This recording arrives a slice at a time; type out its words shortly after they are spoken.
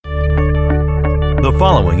The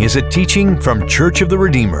following is a teaching from Church of the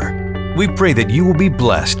Redeemer. We pray that you will be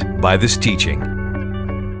blessed by this teaching.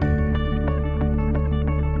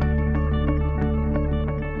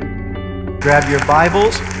 Grab your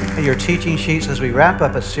Bibles and your teaching sheets as we wrap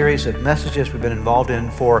up a series of messages we've been involved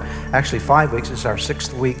in for actually 5 weeks. This is our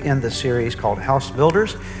 6th week in the series called House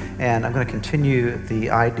Builders. And I'm going to continue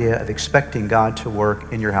the idea of expecting God to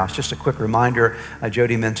work in your house. Just a quick reminder,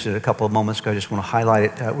 Jody mentioned it a couple of moments ago. I just want to highlight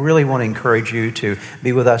it. We really want to encourage you to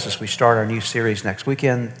be with us as we start our new series next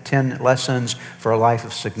weekend, 10 Lessons for a Life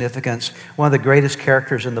of Significance. One of the greatest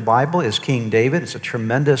characters in the Bible is King David. It's a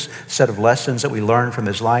tremendous set of lessons that we learn from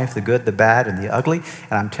his life, the good, the bad, and the ugly.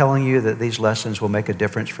 And I'm telling you that these lessons will make a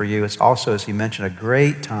difference for you. It's also, as he mentioned, a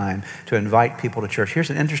great time to invite people to church.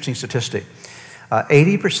 Here's an interesting statistic.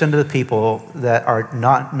 80% of the people that are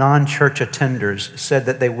not non-church attenders said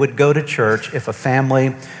that they would go to church if a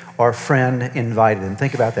family or a friend invited them.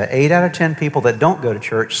 Think about that. 8 out of 10 people that don't go to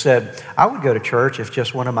church said, I would go to church if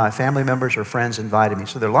just one of my family members or friends invited me.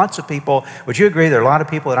 So there are lots of people. Would you agree there are a lot of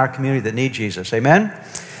people in our community that need Jesus? Amen?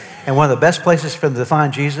 And one of the best places for them to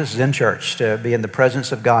find Jesus is in church, to be in the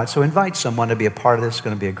presence of God. So invite someone to be a part of this. It's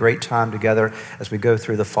going to be a great time together as we go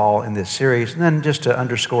through the fall in this series. And then just to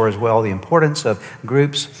underscore as well the importance of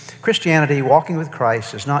groups. Christianity, walking with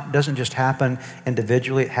Christ, doesn't just happen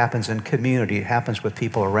individually. It happens in community. It happens with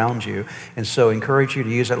people around you. And so I encourage you to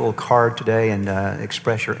use that little card today and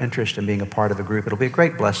express your interest in being a part of a group. It'll be a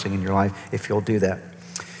great blessing in your life if you'll do that.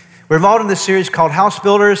 We're involved in this series called House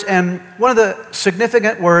Builders, and one of the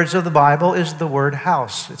significant words of the Bible is the word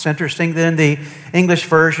house. It's interesting that in the English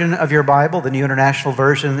version of your Bible, the New International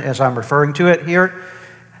Version, as I'm referring to it here,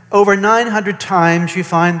 over 900 times you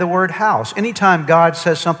find the word house. Anytime God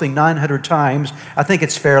says something 900 times, I think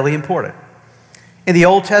it's fairly important. In the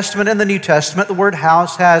Old Testament and the New Testament, the word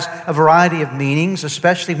house has a variety of meanings,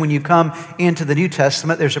 especially when you come into the New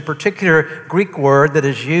Testament. There's a particular Greek word that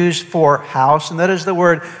is used for house, and that is the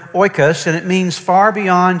word oikos, and it means far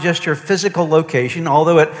beyond just your physical location,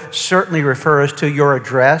 although it certainly refers to your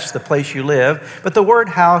address, the place you live. But the word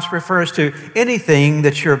house refers to anything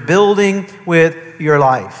that you're building with your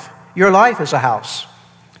life. Your life is a house.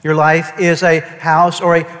 Your life is a house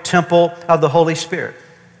or a temple of the Holy Spirit.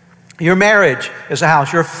 Your marriage is a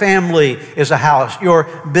house. Your family is a house. Your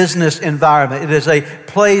business environment. It is a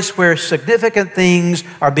place where significant things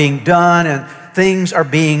are being done and things are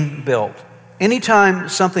being built. Anytime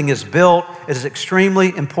something is built, it is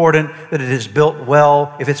extremely important that it is built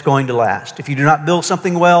well if it's going to last. If you do not build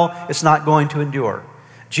something well, it's not going to endure.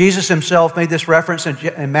 Jesus himself made this reference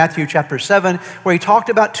in Matthew chapter 7, where he talked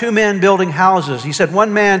about 2 men building houses. He said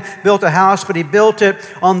one man built a house, but he built it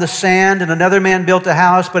on the sand, and another man built a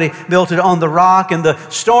house, but he built it on the rock, and the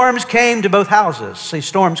storms came to both houses. See,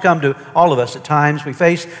 storms come to all of us at times. We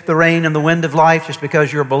face the rain and the wind of life. Just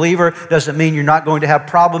because you're a believer doesn't mean you're not going to have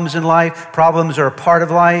problems in life. Problems are a part of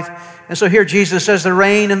life. And so here Jesus says the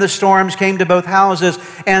rain and the storms came to both houses,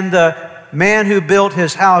 and the man who built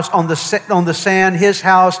his house on the sand, his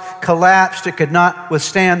house collapsed. It could not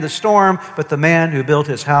withstand the storm, but the man who built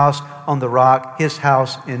his house on the rock, his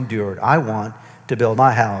house endured. I want to build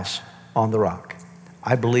my house on the rock.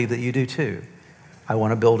 I believe that you do too. I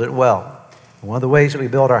want to build it well. One of the ways that we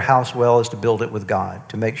build our house well is to build it with God,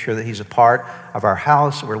 to make sure that he's a part of our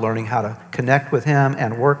house. We're learning how to connect with him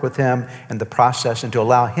and work with him in the process and to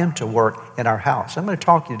allow him to work in our house. I'm going to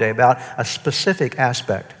talk to you today about a specific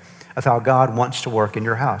aspect of how God wants to work in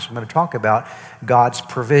your house. I'm going to talk about God's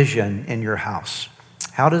provision in your house.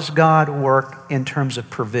 How does God work in terms of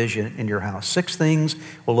provision in your house? 6 things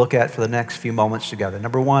we'll look at for the next few moments together.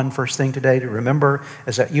 Number 1, first thing today to remember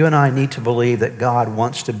is that you and I need to believe that God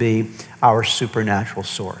wants to be our supernatural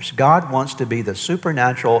source. God wants to be the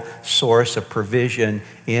supernatural source of provision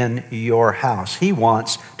in your house. He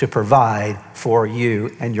wants to provide for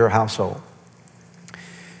you and your household.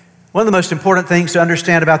 One of the most important things to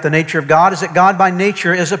understand about the nature of God is that God by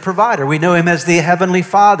nature is a provider. We know him as the Heavenly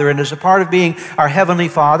Father, and as a part of being our Heavenly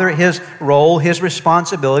Father, his role, his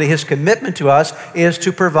responsibility, his commitment to us is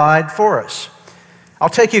to provide for us. I'll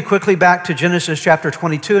take you quickly back to Genesis chapter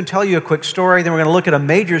 22 and tell you a quick story. Then we're going to look at a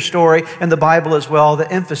major story in the Bible as well that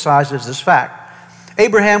emphasizes this fact.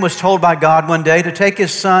 Abraham was told by God one day to take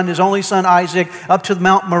his son, his only son Isaac, up to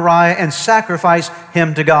Mount Moriah and sacrifice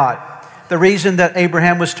him to God. The reason that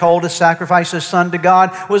Abraham was told to sacrifice his son to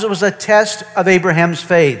God was it was a test of Abraham's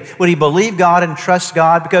faith. Would he believe God and trust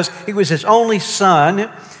God? Because he was his only son,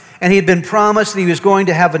 and he had been promised that he was going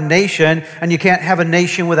to have a nation, and you can't have a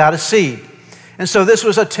nation without a seed. And so this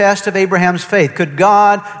was a test of Abraham's faith. Could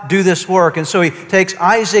God do this work? And so he takes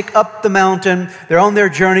Isaac up the mountain. They're on their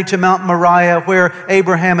journey to Mount Moriah, where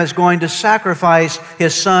Abraham is going to sacrifice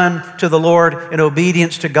his son to the Lord in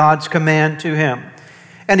obedience to God's command to him.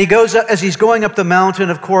 And he goes up, as he's going up the mountain,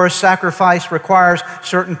 of course, sacrifice requires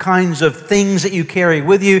certain kinds of things that you carry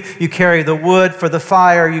with you. You carry the wood for the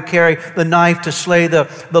fire. You carry the knife to slay the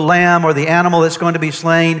lamb or the animal that's going to be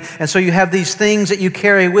slain. And so you have these things that you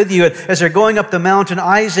carry with you. As they're going up the mountain,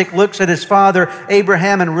 Isaac looks at his father,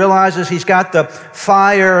 Abraham, and realizes he's got the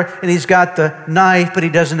fire and he's got the knife, but he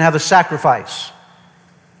doesn't have a sacrifice.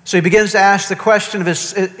 So he begins to ask the question of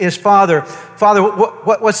his father, Father,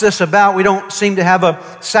 what's this about? We don't seem to have a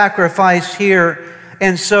sacrifice here.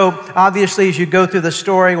 And so, obviously, as you go through the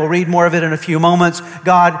story, we'll read more of it in a few moments,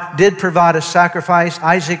 God did provide a sacrifice.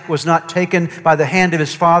 Isaac was not taken by the hand of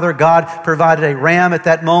his father. God provided a ram at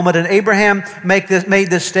that moment. And Abraham made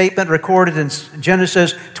this statement recorded in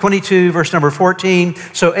Genesis 22, verse number 14.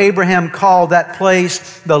 So Abraham called that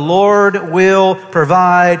place, the Lord will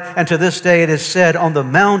provide. And to this day it is said, on the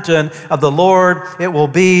mountain of the Lord it will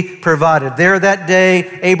be provided. There that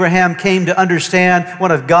day, Abraham came to understand one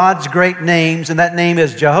of God's great names, and that name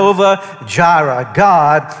is Jehovah Jireh.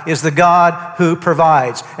 God is the God who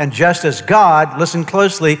provides. And just as God, listen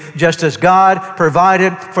closely, just as God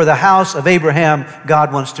provided for the house of Abraham,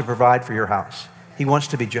 God wants to provide for your house. He wants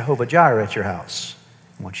to be Jehovah Jireh at your house.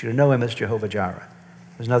 I want you to know him as Jehovah Jireh.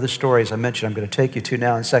 There's another story, as I mentioned, I'm going to take you to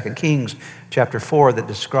now in 2 Kings chapter 4 that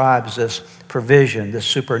describes this provision, this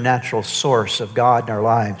supernatural source of God in our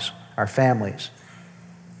lives, our families.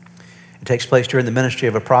 It takes place during the ministry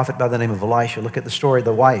of a prophet by the name of Elisha. Look at the story of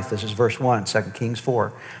the wife. This is verse 1, 2 Kings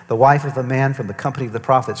 4. The wife of a man from the company of the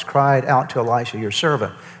prophets cried out to Elisha, your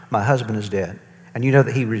servant, my husband is dead. And you know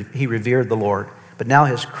that he revered the Lord. But now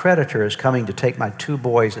his creditor is coming to take my 2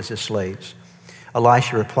 boys as his slaves.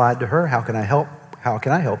 Elisha replied to her, How can I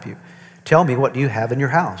help you? Tell me, what do you have in your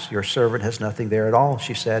house? Your servant has nothing there at all,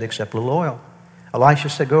 she said, except a little oil. Elisha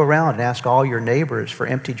said, Go around and ask all your neighbors for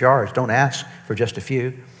empty jars. Don't ask for just a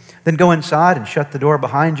few. Then go inside and shut the door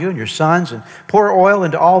behind you and your sons and pour oil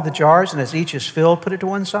into all the jars, and as each is filled, put it to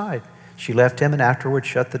one side. She left him and afterwards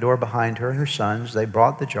shut the door behind her and her sons. They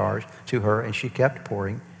brought the jars to her and she kept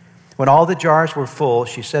pouring. When all the jars were full,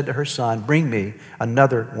 she said to her son, Bring me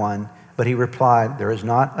another one. But he replied, There is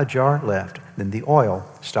not a jar left. Then the oil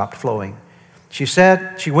stopped flowing.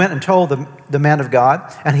 She went and told the man of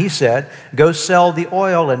God, and he said, Go sell the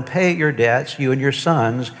oil and pay your debts. You and your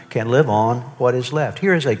sons can live on what is left.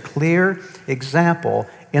 Here is a clear example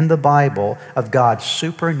in the Bible of God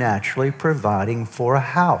supernaturally providing for a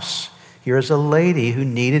house. Here is a lady who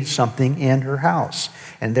needed something in her house.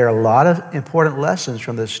 And there are a lot of important lessons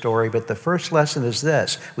from this story, but the first lesson is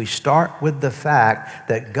this. We start with the fact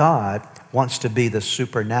that God wants to be the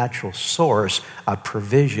supernatural source of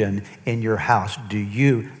provision in your house. Do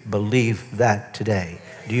you believe that today?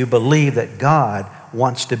 Do you believe that God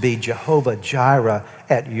wants to be Jehovah Jireh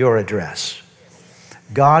at your address?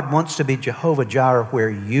 God wants to be Jehovah Jireh where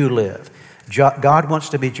you live. God wants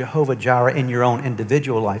to be Jehovah Jireh in your own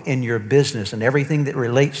individual life, in your business, and everything that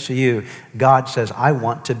relates to you. God says, I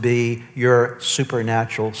want to be your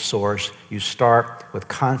supernatural source. You start with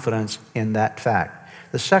confidence in that fact.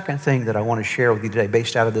 The second thing that I want to share with you today,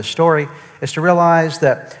 based out of this story, is to realize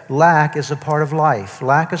that lack is a part of life.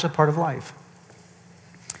 Lack is a part of life.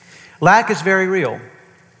 Lack is very real.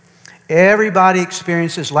 Everybody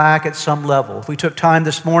experiences lack at some level. If we took time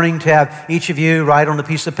this morning to have each of you write on a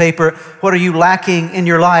piece of paper, what are you lacking in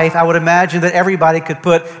your life? I would imagine that everybody could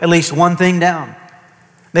put at least one thing down.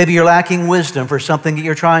 Maybe you're lacking wisdom for something that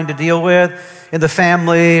you're trying to deal with in the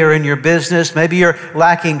family or in your business. Maybe you're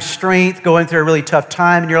lacking strength, going through a really tough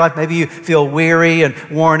time in your life. Maybe you feel weary and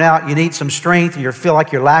worn out. You need some strength and you feel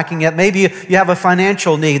like you're lacking it. Maybe you have a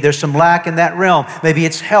financial need. There's some lack in that realm. Maybe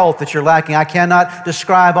it's health that you're lacking. I cannot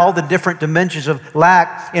describe all the different dimensions of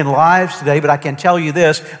lack in lives today, but I can tell you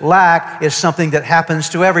this, lack is something that happens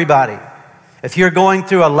to everybody. If you're going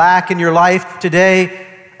through a lack in your life today,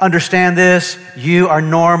 understand this, you are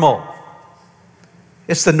normal.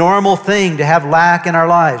 It's the normal thing to have lack in our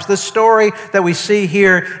lives. This story that we see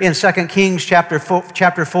here in 2 Kings chapter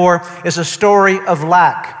 4 is a story of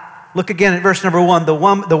lack. Look again at verse number 1.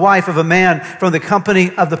 The wife of a man from the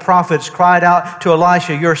company of the prophets cried out to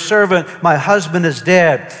Elisha, "Your servant, my husband, is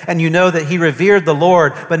dead. And you know that he revered the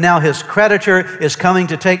Lord, but now his creditor is coming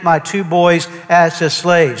to take my 2 boys as his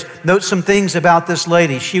slaves." Note some things about this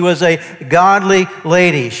lady. She was a godly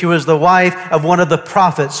lady. She was the wife of one of the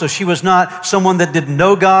prophets. So she was not someone that didn't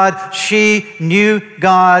know God. She knew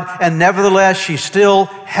God, and nevertheless, she still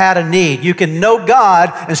had a need. You can know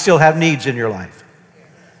God and still have needs in your life.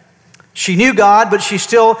 She knew God, but she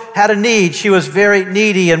still had a need. She was very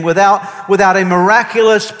needy, and without a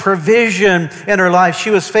miraculous provision in her life, she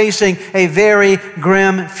was facing a very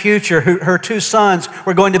grim future. Her 2 sons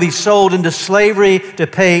were going to be sold into slavery to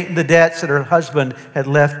pay the debts that her husband had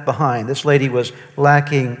left behind. This lady was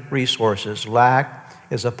lacking resources. Lack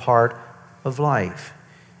is a part of life.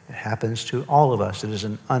 It happens to all of us. It is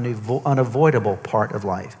an unavoidable part of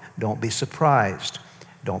life. Don't be surprised.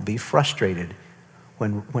 Don't be frustrated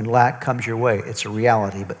when lack comes your way. It's a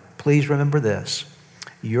reality, but please remember this.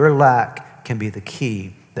 Your lack can be the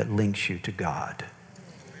key that links you to God.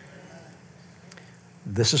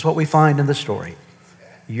 This is what we find in the story.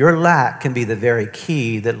 Your lack can be the very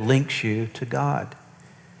key that links you to God.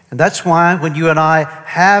 And that's why when you and I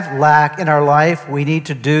have lack in our life, we need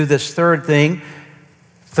to do this third thing.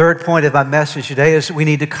 Third point of my message today is we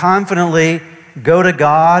need to confidently go to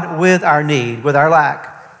God with our need, with our lack.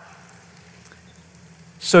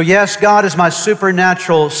 So yes, God is my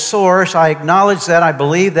supernatural source. I acknowledge that, I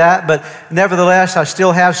believe that, but nevertheless, I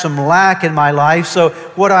still have some lack in my life. So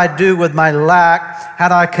what do I do with my lack? How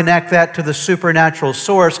do I connect that to the supernatural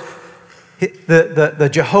source? The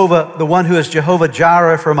Jehovah, the one who is Jehovah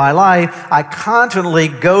Jireh for my life, I confidently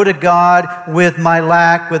go to God with my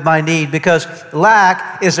lack, with my need, because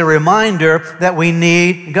lack is a reminder that we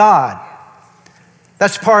need God.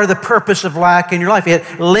 That's part of the purpose of lack in your life.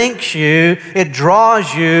 It links you, it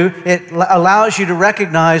draws you, it allows you to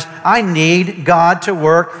recognize, I need God to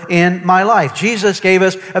work in my life. Jesus gave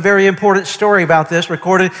us a very important story about this,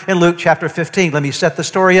 recorded in Luke chapter 15. Let me set the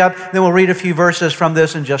story up, then we'll read a few verses from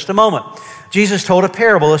this in just a moment. Jesus told a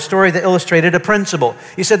parable, a story that illustrated a principle.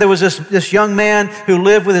 He said there was this young man who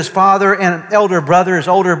lived with his father and an elder brother, his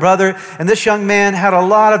older brother, and this young man had a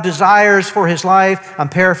lot of desires for his life. I'm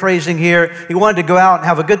paraphrasing here. He wanted to go out and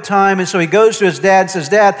have a good time, and so he goes to his dad and says,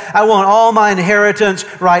 "Dad, I want all my inheritance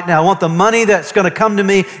right now. I want the money that's going to come to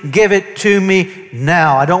me. Give it to me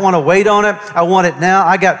now. I don't want to wait on it. I want it now.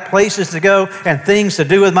 I got places to go and things to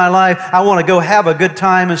do with my life. I want to go have a good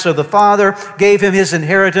time." And so the father gave him his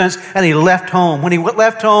inheritance, and he left home. When he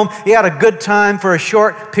left home, he had a good time for a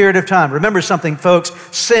short period of time. Remember something, folks.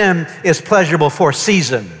 Sin is pleasurable for a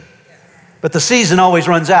season, but the season always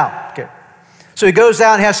runs out. Okay. So he goes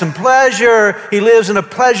out and has some pleasure. He lives in a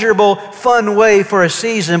pleasurable, fun way for a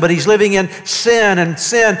season, but he's living in sin, and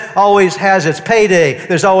sin always has its payday.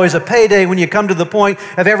 There's always a payday when you come to the point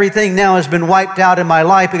of everything now has been wiped out in my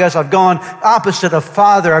life because I've gone opposite of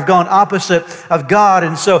Father. I've gone opposite of God.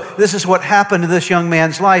 And so this is what happened to this young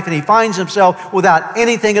man's life, and he finds himself without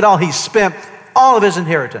anything at all. He's spent all of his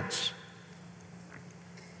inheritance.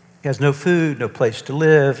 He has no food, no place to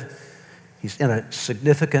live. He's in a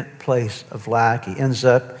significant place of lack. He ends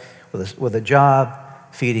up with a job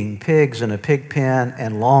feeding pigs in a pig pen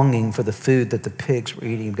and longing for the food that the pigs were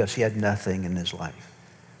eating because he had nothing in his life.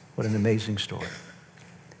 What an amazing story.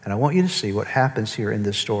 And I want you to see what happens here in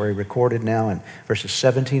this story, recorded now in verses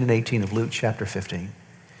 17 and 18 of Luke chapter 15.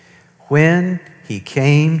 When he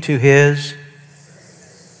came to his,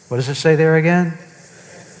 what does it say there again?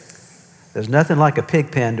 There's nothing like a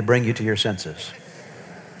pig pen to bring you to your senses,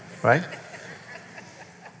 right?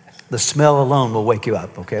 The smell alone will wake you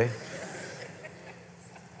up, okay?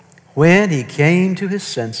 When he came to his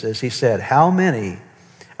senses, he said, "How many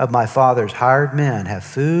of my father's hired men have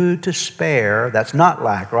food to spare?" That's not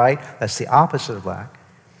lack, right? That's the opposite of lack.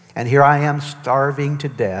 "And here I am starving to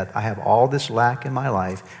death. I have all this lack in my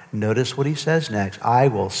life." Notice what he says next. "I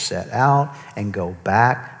will set out and go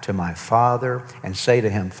back to my father and say to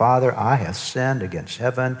him, 'Father, I have sinned against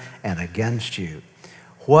heaven and against you.'"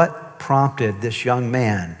 What prompted this young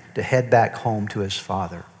man to head back home to his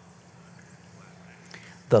father?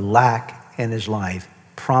 The lack in his life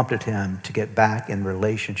prompted him to get back in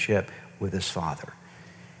relationship with his father.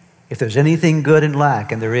 If there's anything good in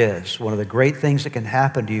lack, and there is, one of the great things that can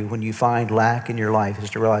happen to you when you find lack in your life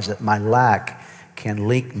is to realize that my lack can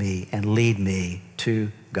link me and lead me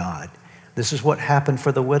to God. This is what happened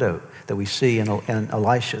for the widow that we see in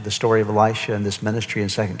Elisha, the story of Elisha and this ministry in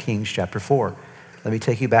 2 Kings chapter 4. Let me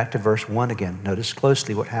take you back to verse 1 again. Notice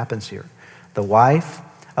closely what happens here. The wife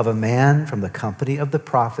of a man from the company of the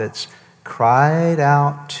prophets cried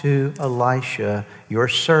out to Elisha, your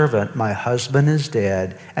servant, my husband is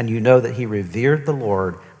dead, and you know that he revered the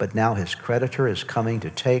Lord, but now his creditor is coming to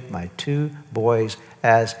take my 2 boys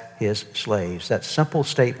as his slaves. That simple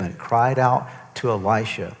statement, cried out to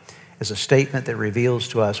Elisha, is a statement that reveals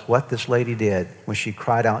to us what this lady did when she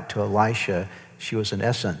cried out to Elisha. She was, in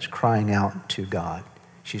essence, crying out to God.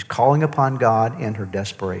 She's calling upon God in her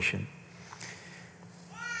desperation.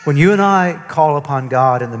 When you and I call upon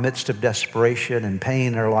God in the midst of desperation and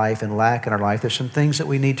pain in our life and lack in our life, there's some things that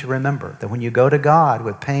we need to remember. That when you go to God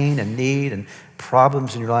with pain and need and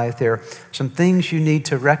problems in your life, there are some things you need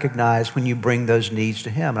to recognize when you bring those needs to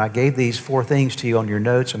Him. And I gave these 4 things to you on your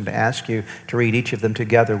notes. I'm going to ask you to read each of them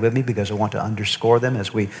together with me because I want to underscore them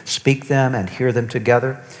as we speak them and hear them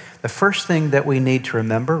together. The first thing that we need to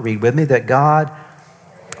remember, read with me, that God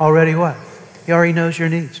already what? He already knows your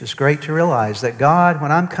needs. It's great to realize that God,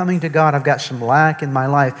 when I'm coming to God, I've got some lack in my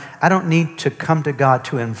life. I don't need to come to God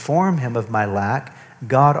to inform Him of my lack.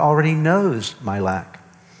 God already knows my lack.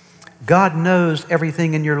 God knows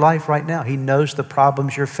everything in your life right now. He knows the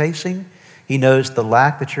problems you're facing. He knows the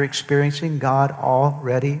lack that you're experiencing. God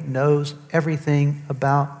already knows everything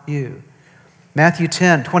about you. Matthew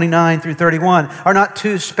 10, 29 through 31. Are not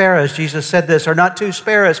 2 sparrows, Jesus said this, are not 2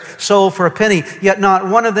 sparrows sold for a penny, yet not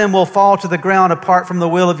one of them will fall to the ground apart from the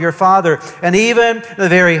will of your Father. And even the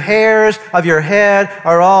very hairs of your head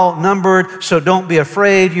are all numbered, so don't be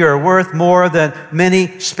afraid. You are worth more than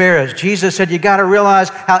many sparrows. Jesus said you got to realize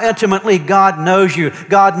how intimately God knows you.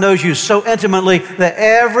 God knows you so intimately that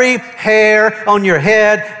every hair on your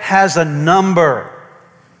head has a number.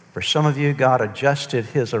 For some of you, God adjusted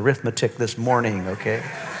His arithmetic this morning, okay?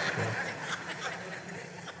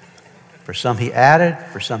 For some, He added.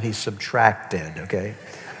 For some, He subtracted, okay?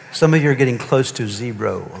 Some of you are getting close to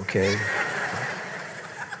 0, okay?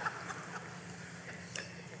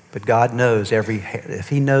 But God knows if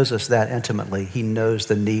He knows us that intimately, He knows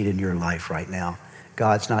the need in your life right now.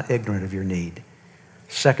 God's not ignorant of your need.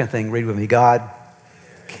 Second thing, read with me, God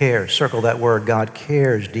cares. Circle that word. God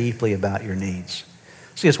cares deeply about your needs.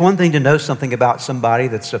 See, it's one thing to know something about somebody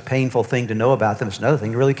that's a painful thing to know about them. It's another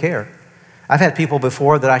thing to really care. I've had people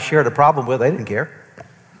before that I shared a problem with, they didn't care.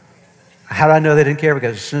 How do I know they didn't care?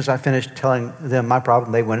 Because as soon as I finished telling them my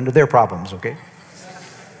problem, they went into their problems, okay?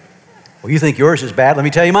 Well, you think yours is bad, let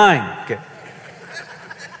me tell you mine, okay?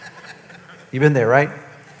 You've been there, right?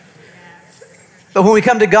 But when we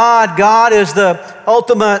come to God, God is the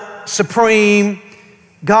ultimate, supreme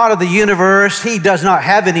God of the universe. He does not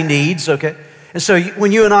have any needs, okay? And so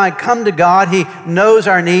when you and I come to God, He knows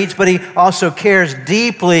our needs, but He also cares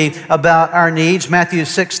deeply about our needs. Matthew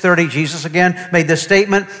 6:30, Jesus again made this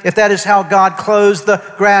statement, if that is how God clothes the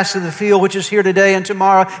grass of the field, which is here today and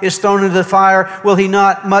tomorrow is thrown into the fire, will He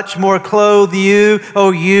not much more clothe you,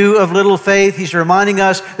 O you of little faith? He's reminding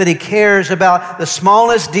us that He cares about the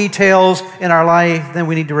smallest details in our life. Then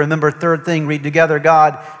we need to remember, third thing, read together,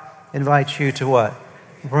 God invites you to what?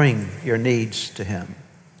 Bring your needs to Him.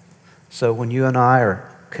 So when you and I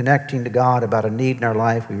are connecting to God about a need in our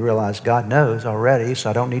life, we realize God knows already, so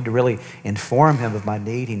I don't need to really inform Him of my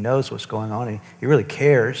need. He knows what's going on. He really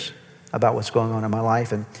cares about what's going on in my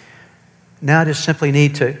life. And now I just simply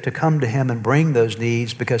need to come to Him and bring those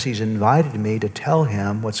needs because He's invited me to tell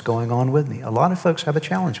Him what's going on with me. A lot of folks have a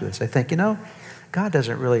challenge with this. They think, God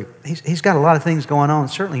doesn't really, he's got a lot of things going on.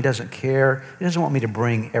 Certainly He doesn't care. He doesn't want me to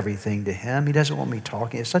bring everything to Him. He doesn't want me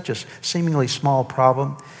talking. It's such a seemingly small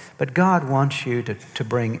problem. But God wants you to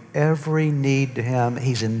bring every need to Him.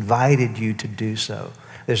 He's invited you to do so.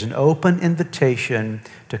 There's an open invitation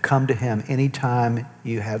to come to Him anytime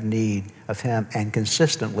you have need of Him and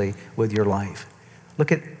consistently with your life.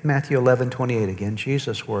 Look at Matthew 11:28 again,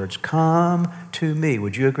 Jesus' words, come to me.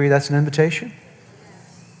 Would you agree that's an invitation?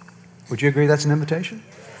 Would you agree that's an invitation?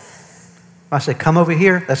 I say, come over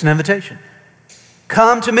here, that's an invitation.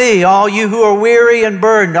 Come to me, all you who are weary and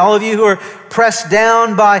burdened, all of you who are pressed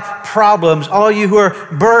down by problems, all you who are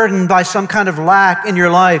burdened by some kind of lack in your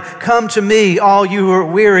life. Come to me, all you who are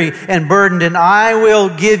weary and burdened, and I will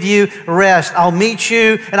give you rest. I'll meet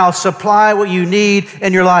you and I'll supply what you need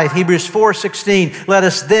in your life. Hebrews 4:16, let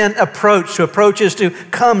us then approach. To approach is to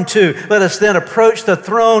come to. Let us then approach the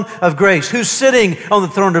throne of grace. Who's sitting on the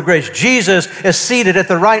throne of grace? Jesus is seated at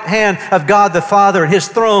the right hand of God the Father, and His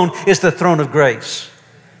throne is the throne of grace.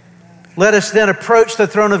 Let us then approach the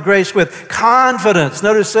throne of grace with confidence.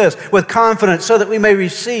 Notice this, with confidence, so that we may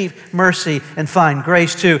receive mercy and find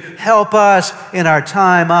grace to help us in our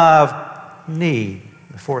time of need.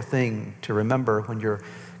 The fourth thing to remember when you're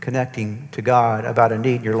connecting to God about a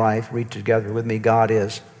need in your life, read together with me, God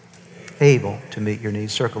is able to meet your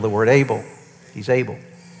needs. Circle the word able. He's able.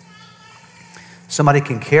 Somebody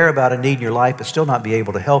can care about a need in your life but still not be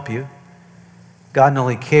able to help you. God not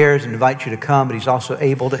only cares and invites you to come, but He's also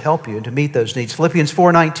able to help you and to meet those needs. Philippians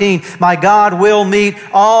 4:19, my God will meet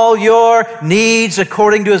all your needs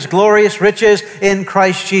according to His glorious riches in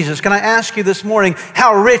Christ Jesus. Can I ask you this morning,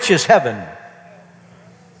 how rich is heaven?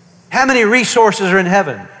 How many resources are in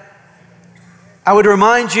heaven? I would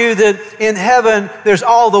remind you that in heaven, there's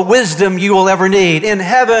all the wisdom you will ever need. In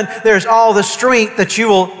heaven, there's all the strength that you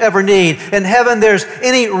will ever need. In heaven, there's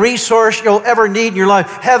any resource you'll ever need in your life.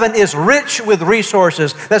 Heaven is rich with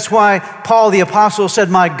resources. That's why Paul the Apostle said,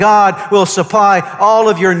 my God will supply all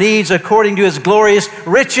of your needs according to His glorious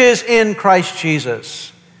riches in Christ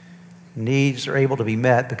Jesus. Needs are able to be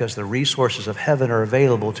met because the resources of heaven are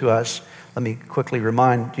available to us. Let me quickly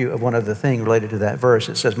remind you of one other thing related to that verse.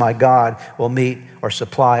 It says, my God will meet or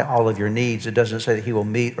supply all of your needs. It doesn't say that He will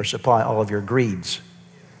meet or supply all of your greeds.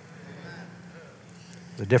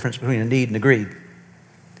 There's a difference between a need and a greed.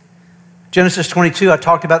 Genesis 22, I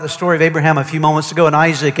talked about the story of Abraham a few moments ago and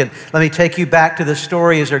Isaac, and let me take you back to the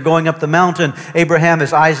story as they're going up the mountain. Abraham,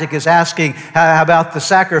 as Isaac is asking, how about the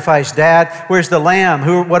sacrifice, Dad? Where's the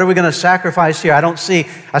lamb? What are we going to sacrifice here? I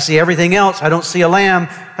see everything else. I don't see a lamb.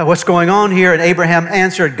 What's going on here? And Abraham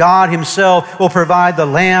answered, God Himself will provide the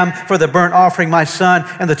lamb for the burnt offering, my son.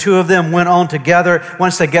 And the two of them went on together.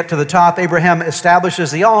 Once they get to the top, Abraham establishes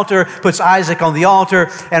the altar, puts Isaac on the altar,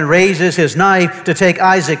 and raises his knife to take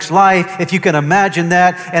Isaac's life. If you can imagine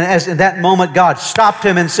that. And as in that moment, God stopped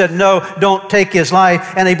him and said, no, don't take his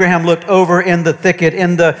life. And Abraham looked over in the thicket,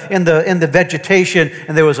 in the vegetation,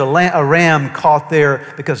 and there was a ram caught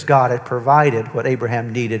there because God had provided what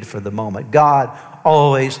Abraham needed for the moment. God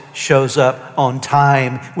always shows up on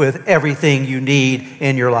time with everything you need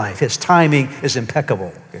in your life. His timing is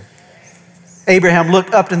impeccable. Abraham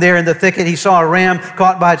looked up in there in the thicket. He saw a ram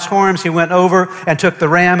caught by its horns. He went over and took the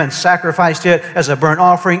ram and sacrificed it as a burnt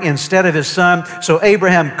offering instead of his son. So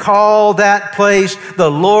Abraham called that place, the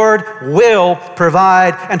Lord will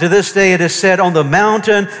provide. And to this day it is said, on the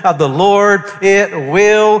mountain of the Lord it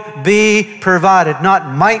will be provided.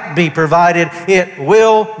 Not might be provided, it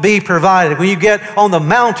will be provided. When you get on the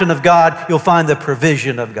mountain of God, you'll find the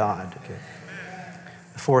provision of God. Okay.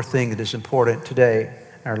 The fourth thing that is important today,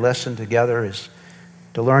 our lesson together, is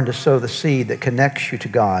to learn to sow the seed that connects you to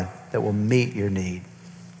God, that will meet your need.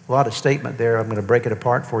 A lot of statement there. I'm going to break it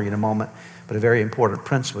apart for you in a moment, but a very important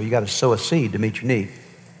principle. You got to sow a seed to meet your need.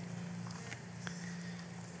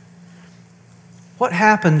 What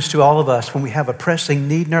happens to all of us when we have a pressing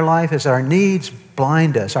need in our life is our needs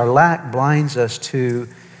blind us. Our lack blinds us to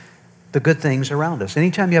the good things around us.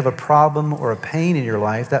 Anytime you have a problem or a pain in your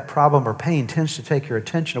life, that problem or pain tends to take your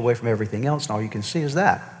attention away from everything else, and all you can see is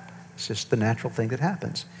that. It's just the natural thing that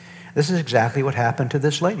happens. This is exactly what happened to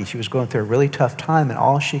this lady. She was going through a really tough time, and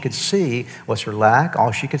all she could see was her lack,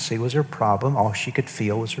 all she could see was her problem, all she could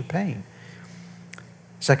feel was her pain.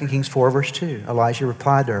 2 Kings 4, verse 2, Elijah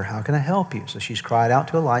replied to her, how can I help you? So she's cried out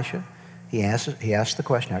to Elisha. He asked the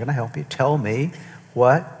question, how can I help you? Tell me,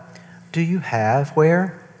 what do you have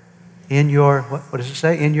where? In your, what does it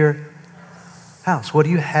say? In your house. What do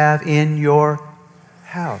you have in your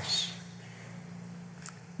house?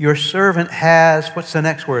 Your servant has, what's the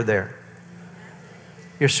next word there?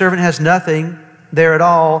 Your servant has nothing there at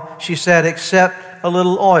all, she said, except a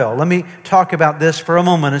little oil. Let me talk about this for a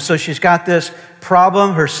moment. And so she's got this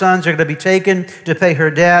problem. Her sons are going to be taken to pay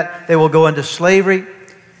her debt. They will go into slavery.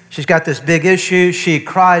 She's got this big issue. She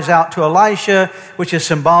cries out to Elisha, which is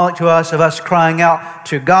symbolic to us of us crying out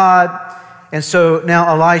to God. And so now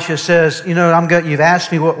Elisha says, you've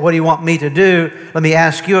asked me, what do you want me to do? Let me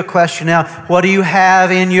ask you a question now. What do you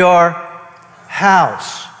have in your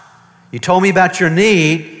house? You told me about your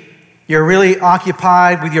need. You're really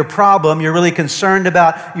occupied with your problem. You're really concerned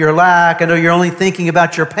about your lack. I know you're only thinking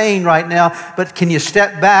about your pain right now, but can you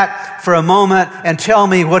step back for a moment and tell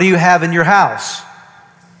me, what do you have in your house?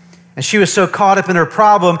 And she was so caught up in her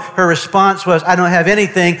problem, her response was, I don't have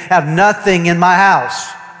anything, I have nothing in my house.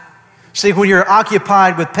 See, when you're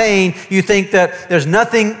occupied with pain, you think that there's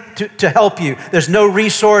nothing to help you. There's no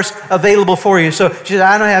resource available for you. So she said,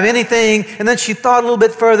 I don't have anything. And then she thought a little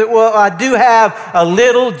bit further, well, I do have a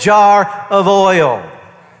little jar of oil.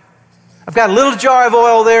 I've got a little jar of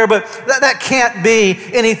oil there, but that can't be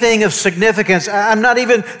anything of significance. I'm not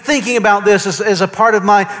even thinking about this as a part of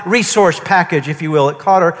my resource package, if you will. It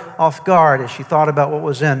caught her off guard as she thought about what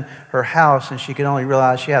was in her house, and she could only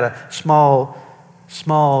realize she had a small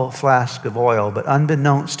flask of oil. But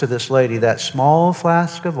unbeknownst to this lady, that small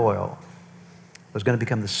flask of oil was going to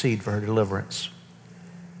become the seed for her deliverance.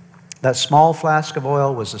 That small flask of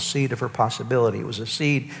oil was the seed of her possibility. It was a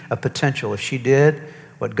seed of potential. If she did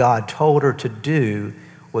what God told her to do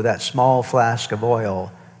with that small flask of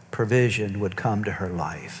oil, provision would come to her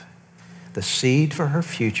life. The seed for her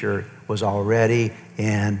future was already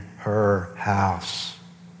in her house.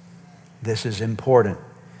 This is important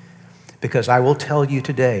because I will tell you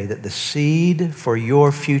today that the seed for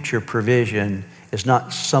your future provision is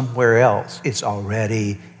not somewhere else. It's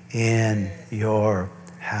already in your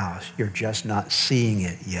house. You're just not seeing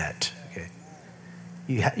it yet. Okay?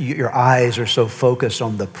 Your eyes are so focused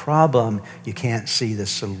on the problem, you can't see the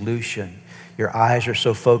solution. Your eyes are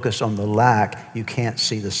so focused on the lack, you can't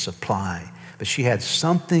see the supply. But she had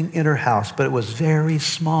something in her house, but it was very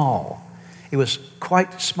small. It was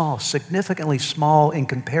quite small, significantly small in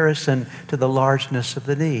comparison to the largeness of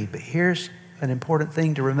the need. But here's an important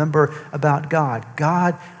thing to remember about God.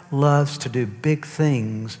 God loves to do big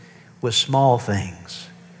things with small things.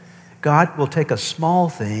 God will take a small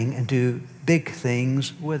thing and do big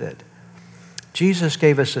things with it. Jesus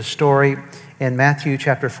gave us a story in Matthew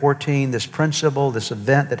chapter 14, this principle, this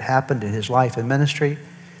event that happened in his life and ministry.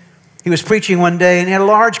 He was preaching one day and he had a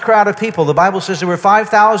large crowd of people. The Bible says there were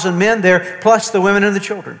 5,000 men there, plus the women and the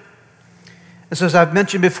children. And so as I've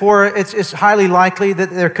mentioned before, it's highly likely that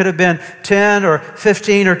there could have been 10 or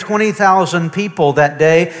 15 or 20,000 people that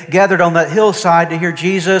day gathered on that hillside to hear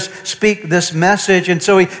Jesus speak this message. And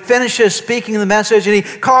so he finishes speaking the message and he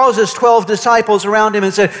calls his 12 disciples around him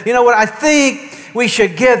and said, you know what, I think we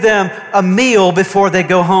should give them a meal before they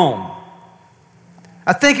go home.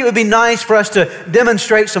 I think it would be nice for us to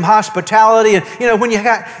demonstrate some hospitality. And, when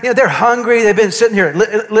they're hungry, they've been sitting here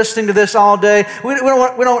listening to this all day. We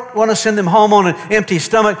don't want to send them home on an empty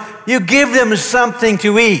stomach. You give them something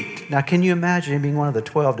to eat. Now, can you imagine him being one of the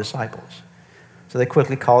 12 disciples? So they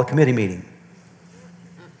quickly call a committee meeting.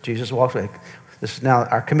 Jesus walks away. This is now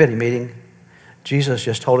our committee meeting. Jesus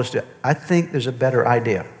just told us I think there's a better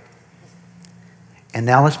idea. And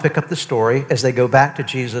now let's pick up the story as they go back to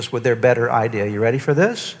Jesus with their better idea. You ready for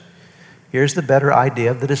this? Here's the better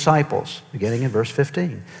idea of the disciples, beginning in verse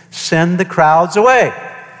 15. Send the crowds away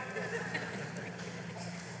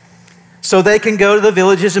so they can go to the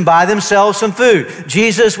villages and buy themselves some food.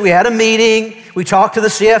 Jesus, we had a meeting. We talked to the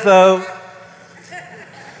CFO.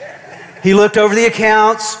 He looked over the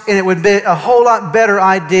accounts, and it would be a whole lot better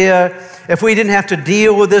idea if we didn't have to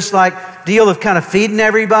deal with this deal of kind of feeding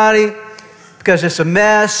everybody, because it's a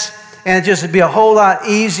mess, and it just would be a whole lot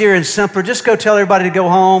easier and simpler. Just go tell everybody to go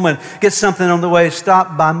home and get something on the way.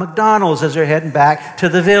 Stop by McDonald's as they're heading back to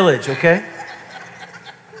the village, okay?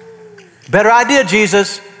 Better idea,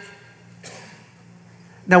 Jesus.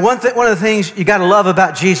 Now, one of the things you got to love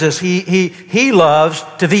about Jesus, he loves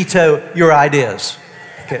to veto your ideas,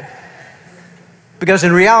 okay? Because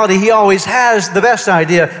in reality, he always has the best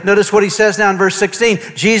idea. Notice what he says now in verse 16.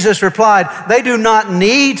 Jesus replied, they do not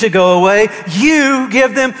need to go away. You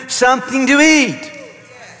give them something to eat.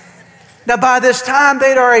 Now, by this time,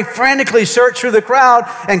 they'd already frantically searched through the crowd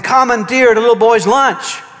and commandeered a little boy's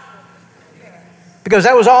lunch, because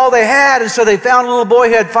that was all they had. And so they found a little boy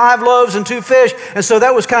who had 5 loaves and 2 fish. And so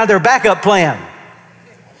that was kind of their backup plan.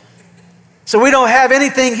 So we don't have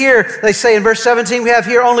anything here. They say in verse 17, we have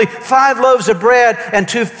here only 5 loaves of bread and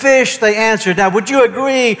 2 fish, they answered. Now, would you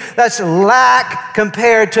agree that's lack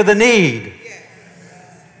compared to the need?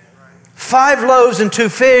 5 loaves and 2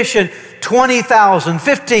 fish and 20,000,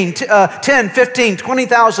 10, 15,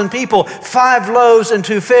 20,000 people, 5 loaves and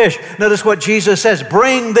 2 fish. Notice what Jesus says,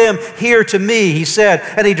 bring them here to me, he said.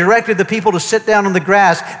 And he directed the people to sit down on the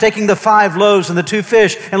grass, taking the 5 loaves and the 2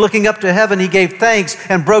 fish, and looking up to heaven, he gave thanks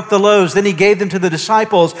and broke the loaves. Then he gave them to the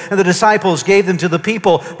disciples, and the disciples gave them to the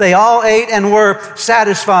people. They all ate and were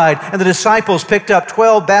satisfied. And the disciples picked up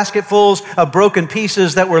 12 basketfuls of broken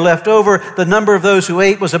pieces that were left over. The number of those who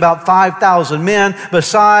ate was about 5,000 men,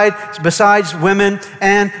 besides women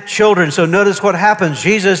and children. So notice what happens.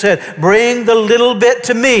 Jesus said, bring the little bit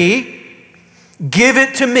to me, give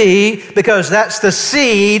it to me, because that's the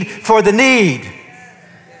seed for the need.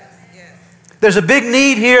 There's a big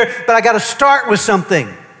need here, but I got to start with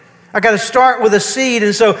something. I got to start with a seed.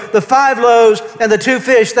 And so the 5 loaves and the 2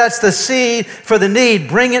 fish, that's the seed for the need.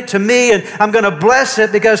 Bring it to me, and I'm going to bless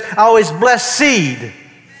it, because I always bless seed.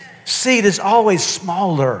 Seed is always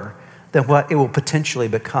smaller than what it will potentially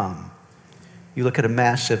become. You look at a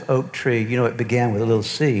massive oak tree, it began with a little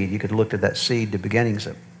seed. You could look at that seed at the beginning and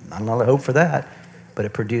say, not a lot of hope for that. But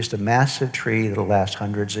it produced a massive tree that'll last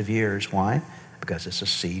hundreds of years. Why? Because it's a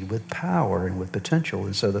seed with power and with potential.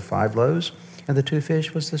 And so the 5 loaves and the 2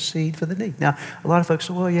 fish was the seed for the need. Now, a lot of folks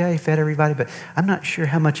say, well, yeah, he fed everybody, but I'm not sure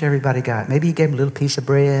how much everybody got. Maybe he gave them a little piece of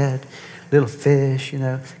bread, little fish,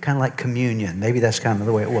 kind of like communion. Maybe that's kind of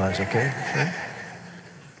the way it was, okay?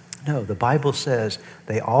 No, the Bible says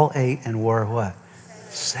they all ate and were what?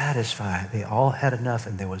 Satisfied. They all had enough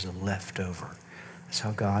and there was a leftover. That's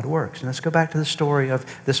how God works. And let's go back to the story of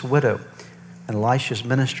this widow and Elisha's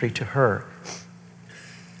ministry to her.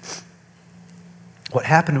 What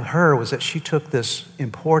happened to her was that she took this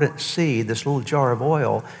important seed, this little jar of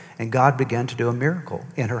oil, and God began to do a miracle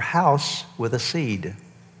in her house with a seed.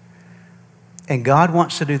 And God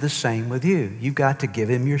wants to do the same with you. You've got to give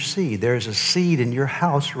him your seed. There's a seed in your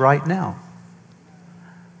house right now.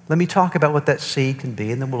 Let me talk about what that seed can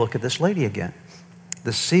be, and then we'll look at this lady again.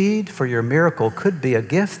 The seed for your miracle could be a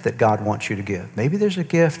gift that God wants you to give. Maybe there's a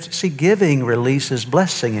gift. See, giving releases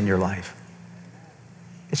blessing in your life.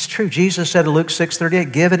 It's true. Jesus said in Luke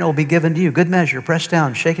 6:38, give and it will be given to you. Good measure, pressed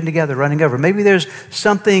down, shaken together, running over. Maybe there's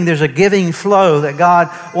a giving flow that God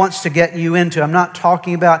wants to get you into. I'm not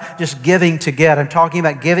talking about just giving to get. I'm talking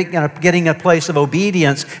about getting a place of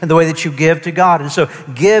obedience in the way that you give to God. And so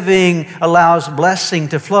giving allows blessing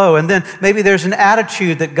to flow. And then maybe there's an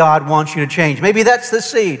attitude that God wants you to change. Maybe that's the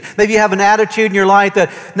seed. Maybe you have an attitude in your life that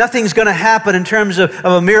nothing's going to happen in terms of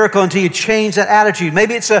a miracle until you change that attitude.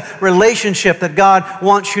 Maybe it's a relationship that God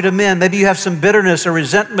wants you to mend. Maybe you have some bitterness or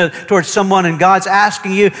resentment towards someone and God's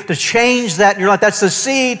asking you to change that in your life. That's the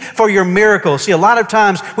seed for your miracle. See, a lot of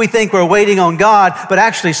times we think we're waiting on God, but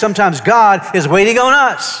actually sometimes God is waiting on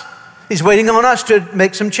us. He's waiting on us to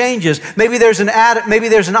make some changes. Maybe there's an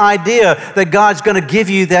idea that God's going to give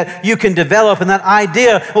you that you can develop, and that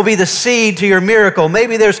idea will be the seed to your miracle.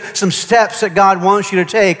 Maybe there's some steps that God wants you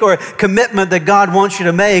to take, or a commitment that God wants you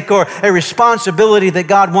to make, or a responsibility that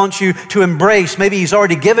God wants you to embrace. Maybe he's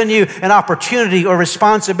already given you an opportunity or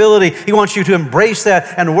responsibility. He wants you to embrace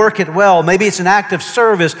that and work it well. Maybe it's an act of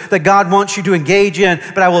service that God wants you to engage in.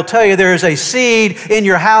 But I will tell you, there is a seed in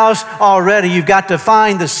your house already. You've got to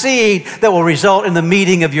find the seed that will result in the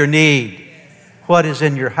meeting of your need. What is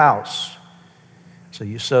in your house? So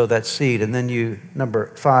you sow that seed, and then you, number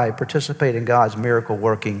 5, participate in God's miracle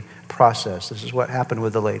working process. This is what happened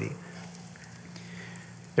with the lady.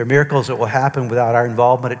 There are miracles that will happen without our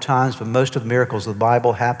involvement at times, but most of the miracles of the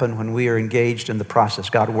Bible happen when we are engaged in the process.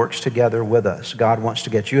 God works together with us. God wants to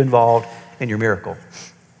get you involved in your miracle.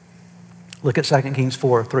 Look at 2 Kings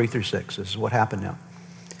 4:3-6. This is what happened now.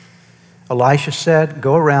 Elisha said,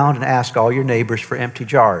 go around and ask all your neighbors for empty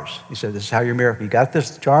jars. He said, this is how your miracle. You got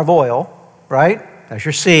this jar of oil, right? That's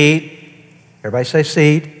your seed. Everybody say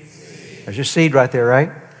seed. There's your seed right there,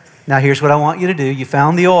 right? Now here's what I want you to do. You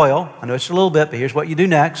found the oil. I know it's a little bit, but here's what you do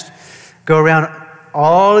next. Go around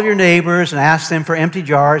all of your neighbors and ask them for empty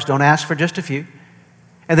jars. Don't ask for just a few.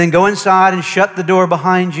 And then go inside and shut the door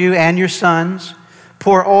behind you and your sons.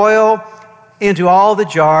 Pour oil into all the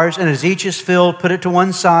jars, and as each is filled, put it to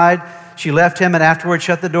one side. She left him and afterwards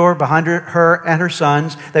shut the door behind her and her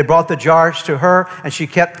sons. They brought the jars to her, and she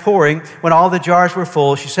kept pouring. When all the jars were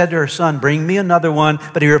full, she said to her son, bring me another one.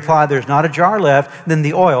 But he replied, there's not a jar left. And then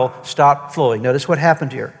the oil stopped flowing. Notice what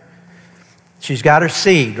happened here. She's got her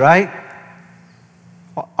seed, right?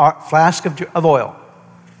 A flask of oil.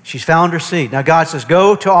 She's found her seed. Now God says,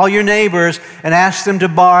 go to all your neighbors and ask them to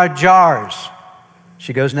borrow jars.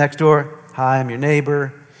 She goes next door. Hi, I'm your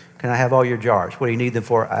neighbor. Can I have all your jars? What do you need them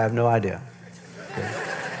for? I have no idea. Okay.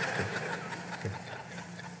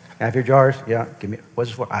 Have your jars? Yeah. Give me.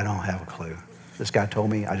 What's this for? I don't have a clue. This guy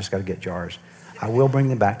told me I just got to get jars. I will bring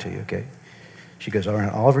them back to you. Okay. She goes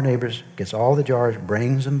around all of her neighbors, gets all the jars,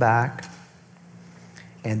 brings them back,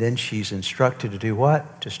 and then she's instructed to do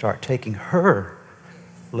what? To start taking her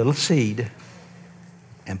little seed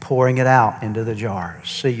and pouring it out into the jars.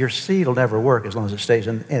 See, your seed will never work as long as it stays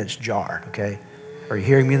in its jar. Okay. Are you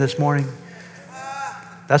hearing me this morning?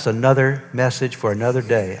 That's another message for another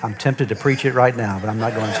day. I'm tempted to preach it right now, but I'm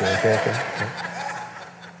not going to. Okay.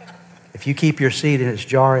 If you keep your seed in its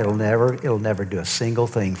jar, it'll never do a single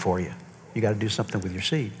thing for you. You got to do something with your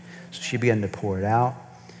seed. So she began to pour it out.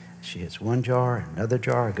 She hits one jar, another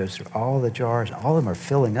jar. It goes through all the jars. All of them are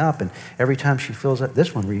filling up, and every time she fills up,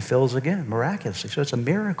 this one refills again, miraculously. So it's a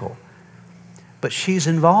miracle. But she's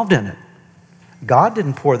involved in it. God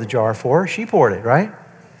didn't pour the jar for her. She poured it, right?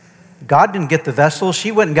 God didn't get the vessels.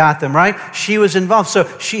 She went and got them, right? She was involved.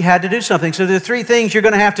 So she had to do something. So there are 3 things you're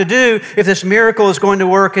going to have to do if this miracle is going to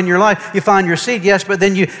work in your life. You find your seed, yes, but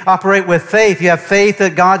then you operate with faith. You have faith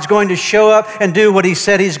that God's going to show up and do what he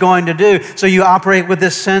said he's going to do. So you operate with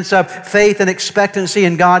this sense of faith and expectancy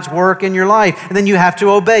in God's work in your life. And then you have to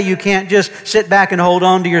obey. You can't just sit back and hold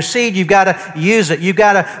on to your seed. You've got to use it. You've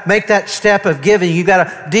got to make that step of giving. You've got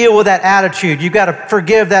to deal with that attitude. You've got to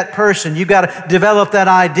forgive that person. You've got to develop that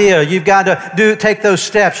idea. You've got to take those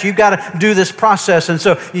steps. You've got to do this process. And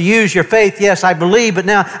so you use your faith. Yes, I believe, but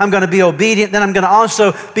now I'm going to be obedient. Then I'm going to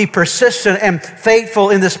also be persistent and faithful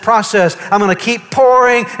in this process. I'm going to keep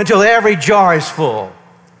pouring until every jar is full.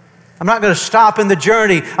 I'm not going to stop in the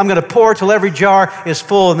journey. I'm going to pour till every jar is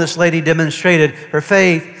full. And this lady demonstrated her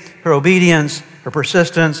faith, her obedience, her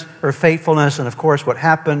persistence, her faithfulness. And of course, what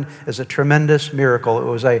happened is a tremendous miracle.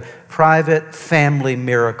 It was a private family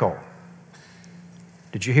miracle.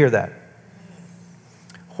 Did you hear that?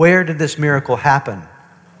 Where did this miracle happen?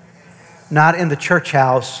 Not in the church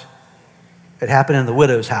house. It happened in the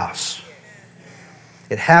widow's house.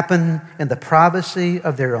 It happened in the privacy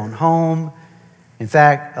of their own home. In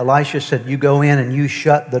fact, Elisha said, you go in and you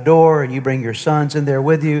shut the door and you bring your sons in there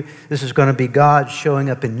with you. This is going to be God showing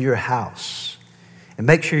up in your house. And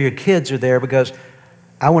make sure your kids are there, because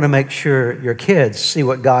I want to make sure your kids see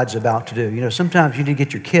what God's about to do. You know, sometimes you need to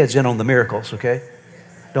get your kids in on the miracles, okay?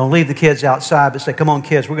 Don't leave the kids outside, but say, come on,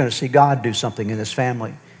 kids, we're going to see God do something in this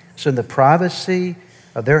family. So in the privacy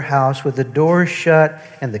of their house with the door shut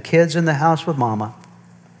and the kids in the house with mama,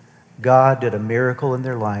 God did a miracle in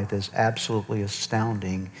their life that's absolutely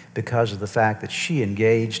astounding because of the fact that she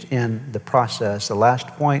engaged in the process. The last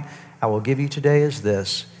point I will give you today is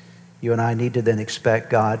this. You and I need to then expect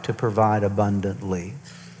God to provide abundantly.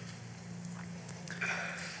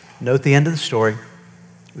 Note the end of the story.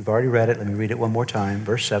 We've already read it. Let me read it one more time.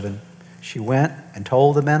 Verse 7. She went and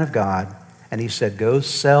told the man of God, and he said, go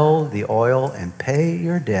sell the oil and pay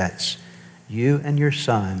your debts. You and your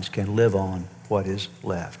sons can live on what is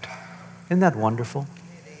left. Isn't that wonderful?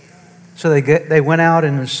 So they went out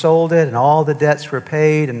and sold it, and all the debts were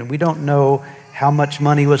paid, and we don't know how much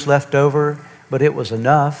money was left over, but it was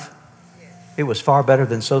enough. It was far better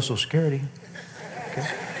than Social Security. Okay.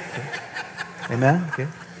 Amen? Okay.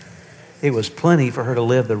 It was plenty for her to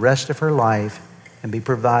live the rest of her life and be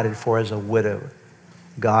provided for as a widow.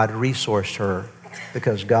 God resourced her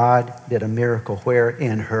because God did a miracle where?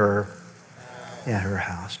 In her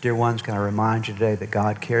house. Dear ones, can I remind you today that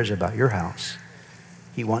God cares about your house.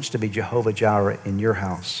 He wants to be Jehovah Jireh in your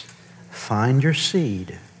house. Find your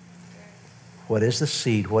seed. What is the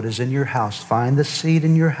seed? What is in your house? Find the seed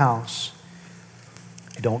in your house.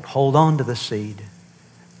 Don't hold on to the seed.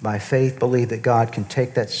 By faith, believe that God can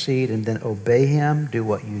take that seed and then obey Him, do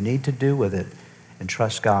what you need to do with it, and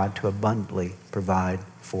trust God to abundantly provide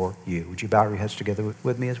for you. Would you bow your heads together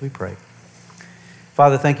with me as we pray?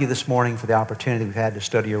 Father, thank you this morning for the opportunity we've had to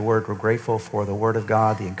study your word. We're grateful for the word of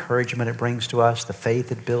God, the encouragement it brings to us, the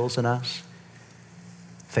faith it builds in us.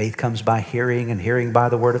 Faith comes by hearing, and hearing by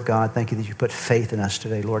the word of God. Thank you that you put faith in us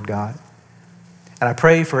today, Lord God. And I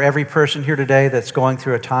pray for every person here today that's going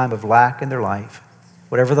through a time of lack in their life.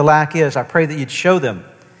 Whatever the lack is, I pray that you'd show them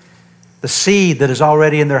the seed that is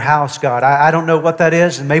already in their house, God. I don't know what that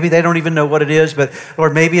is, and maybe they don't even know what it is, but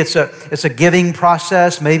Lord, maybe it's a giving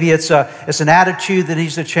process. Maybe it's an attitude that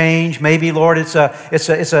needs to change. Maybe, Lord, it's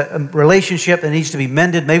a relationship that needs to be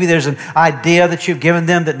mended. Maybe there's an idea that you've given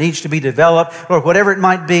them that needs to be developed. Lord, whatever it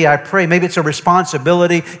might be, I pray maybe it's a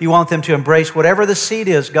responsibility you want them to embrace. Whatever the seed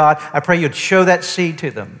is, God, I pray you'd show that seed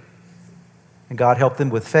to them. And God, help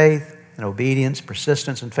them with faith and obedience,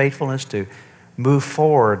 persistence, and faithfulness to move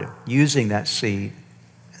forward using that seed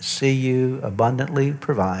and see you abundantly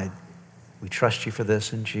provide. We trust you for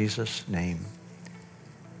this in Jesus' name.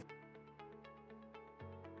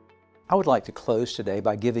 I would like to close today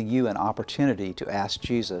by giving you an opportunity to ask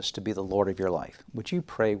Jesus to be the Lord of your life. Would you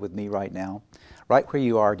pray with me right now? Right where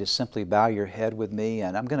you are, just simply bow your head with me,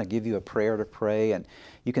 and I'm going to give you a prayer to pray, and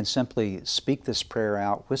you can simply speak this prayer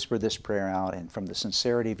out, whisper this prayer out, and from the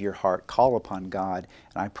sincerity of your heart, call upon God,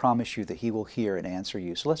 and I promise you that He will hear and answer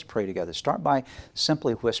you. So let's pray together. Start by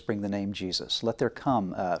simply whispering the name Jesus. Let there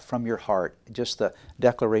come from your heart just the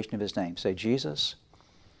declaration of His name. Say, Jesus,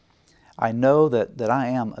 I know that I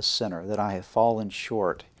am a sinner, that I have fallen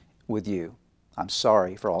short with you. I'm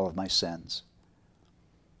sorry for all of my sins.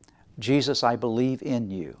 Jesus, I believe in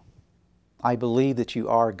you. I believe that you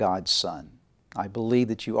are God's Son. I believe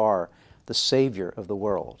that you are the Savior of the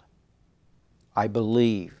world. I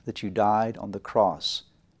believe that you died on the cross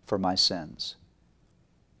for my sins.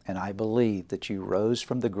 And I believe that you rose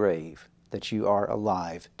from the grave, that you are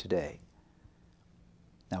alive today.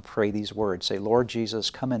 Now pray these words. Say, Lord Jesus,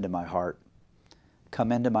 come into my heart.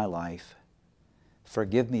 Come into my life.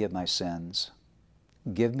 Forgive me of my sins.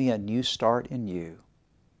 Give me a new start in you.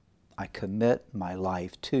 I commit my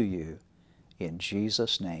life to you. In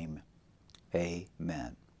Jesus' name,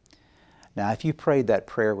 amen. Now, if you prayed that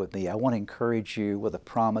prayer with me, I want to encourage you with a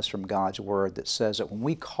promise from God's Word that says that when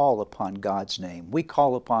we call upon God's name, we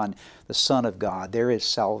call upon the Son of God, there is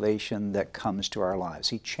salvation that comes to our lives.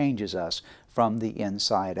 He changes us from the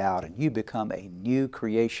inside out, and you become a new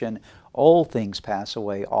creation. Old things pass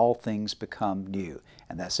away, all things become new.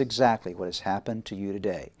 And that's exactly what has happened to you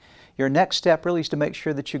today. Your next step really is to make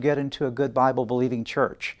sure that you get into a good Bible-believing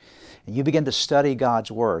church. And you begin to study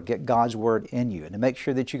God's Word, get God's Word in you, and to make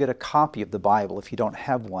sure that you get a copy of the Bible if you don't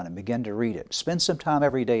have one, and begin to read it. Spend some time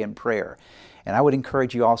every day in prayer. And I would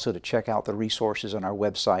encourage you also to check out the resources on our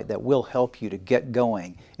website that will help you to get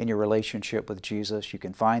going in your relationship with Jesus. You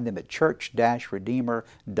can find them at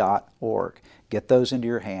church-redeemer.org. Get those into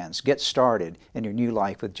your hands. Get started in your new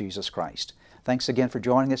life with Jesus Christ. Thanks again for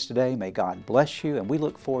joining us today. May God bless you, and we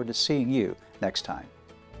look forward to seeing you next time.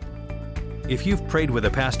 If you've prayed with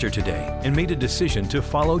a pastor today and made a decision to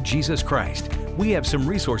follow Jesus Christ, we have some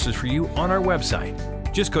resources for you on our website.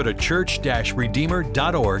 Just go to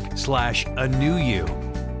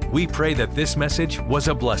church-redeemer.org/anewyou. We pray that this message was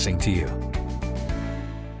a blessing to you.